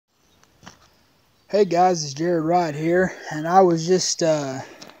Hey guys, it's Jared Wright here, and I was just a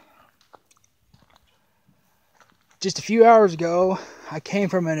few hours ago, I came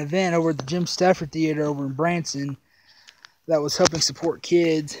from an event over at the Jim Stafford Theater over in Branson that was helping support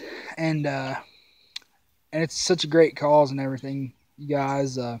kids, and it's such a great cause and everything, you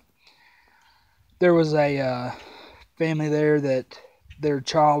guys. There was a family there that their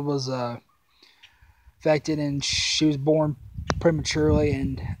child was affected, and she was born prematurely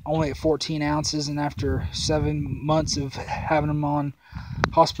and only at 14 ounces, and after 7 months of having them on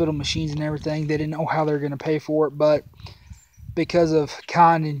hospital machines and everything, they didn't know how they were going to pay for it. But because of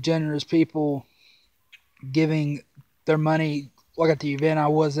kind and generous people giving their money, like at the event I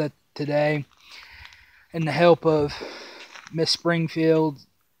was at today, and the help of Miss Springfield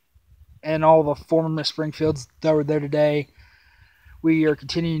and all the former Miss Springfields that were there today, we are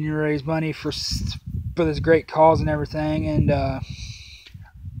continuing to raise money for this great cause and everything. And I'm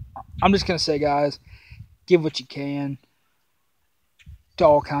just going to say, guys, give what you can to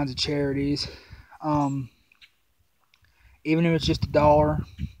all kinds of charities. Even if it's just $1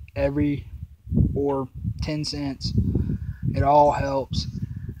 every or 10 cents, it all helps.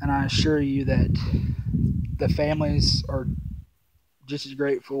 And I assure you that the families are just as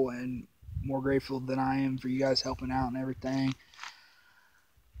grateful and more grateful than I am for you guys helping out and everything.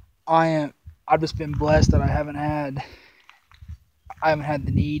 I've just been blessed that I haven't had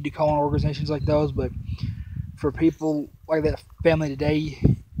the need to call on organizations like those, but for people like that family today,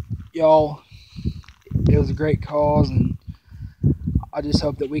 y'all, it was a great cause, and I just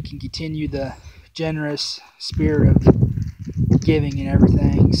hope that we can continue the generous spirit of giving and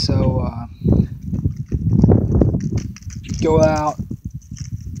everything. So go out,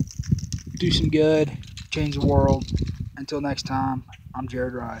 do some good, change the world. Until next time, I'm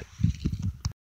Jared Wright.